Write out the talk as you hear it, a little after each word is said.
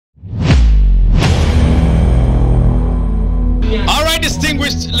Alright,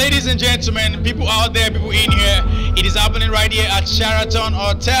 distinguished ladies and gentlemen, people out there, people in here, it is happening right here at Sharaton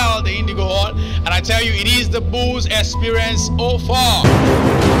Hotel, the Indigo Hall, and I tell you, it is the Bull Xperience 04.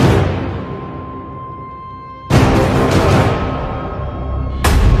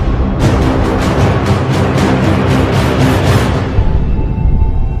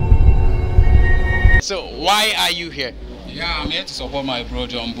 So why are you here? Yeah, I'm here to support my bro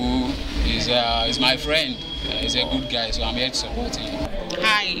Johnbull. He's my friend. He's a good guy, so I'm here to support him.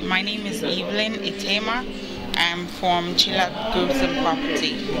 Hi, my name is Evelyn Itema. I'm from Cheedlad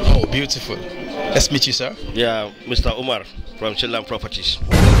Properties. Oh, beautiful. Let's meet you, sir. Yeah, Mr. Umar from Cheedlad Properties.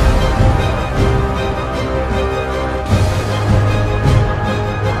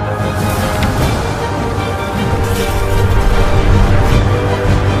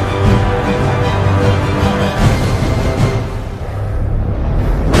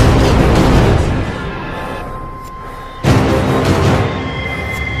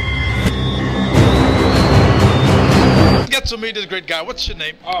 To meet this great guy. What's your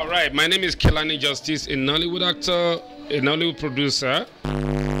name? All right, my name is Kelani Justice, a Nollywood actor, a Nollywood producer.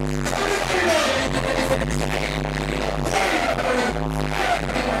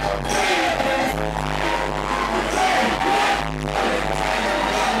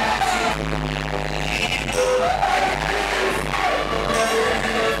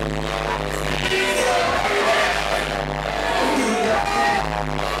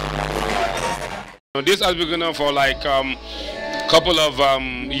 This has been going on for like couple of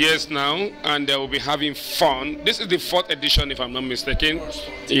years now, and they will be having fun. This is the 4th edition, if I'm not mistaken.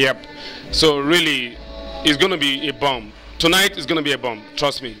 Yep. So really, it's going to be a bomb. Tonight is going to be a bomb.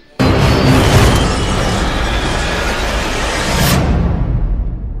 Trust me.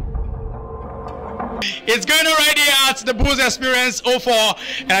 It's going on right here at the Bull Xperience 04,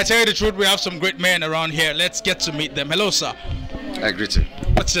 and I tell you the truth, we have some great men around here. Let's get to meet them. Hello, sir. I greet you.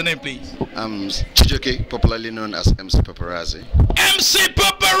 What's your name, please? I'm Iyke, popularly known as MC Paparazzi. MC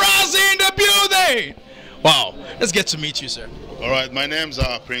Paparazzi in the building! Wow, let's get to meet you, sir. Alright, my name's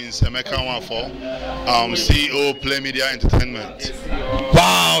Prince Emeka Nwafo. I'm CEO Play Media Entertainment.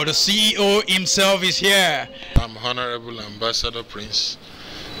 Wow, the CEO himself is here. I'm Honorable Ambassador Prince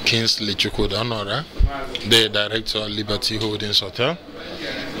Kingsley Chukwudanora, the Director of Liberty Holdings Hotel,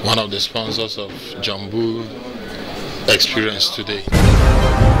 one of the sponsors of Bull Xperience today.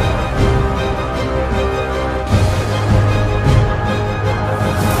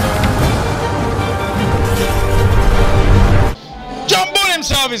 Johnbull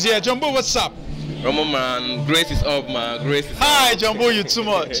himself is here. Johnbull, what's up? Roman man, grace is up, man. Grace is Hi, up. Johnbull, you too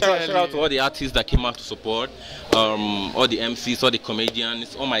much. Shout out to all the artists that came out to support, all the MCs, all the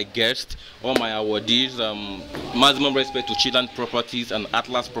comedians, all my guests, all my awardees. Maximum respect to Cheedlad Properties and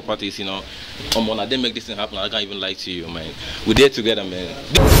Atlas Properties. You know, I didn't make this thing happen. I can't even lie to you, man. We're there together, man.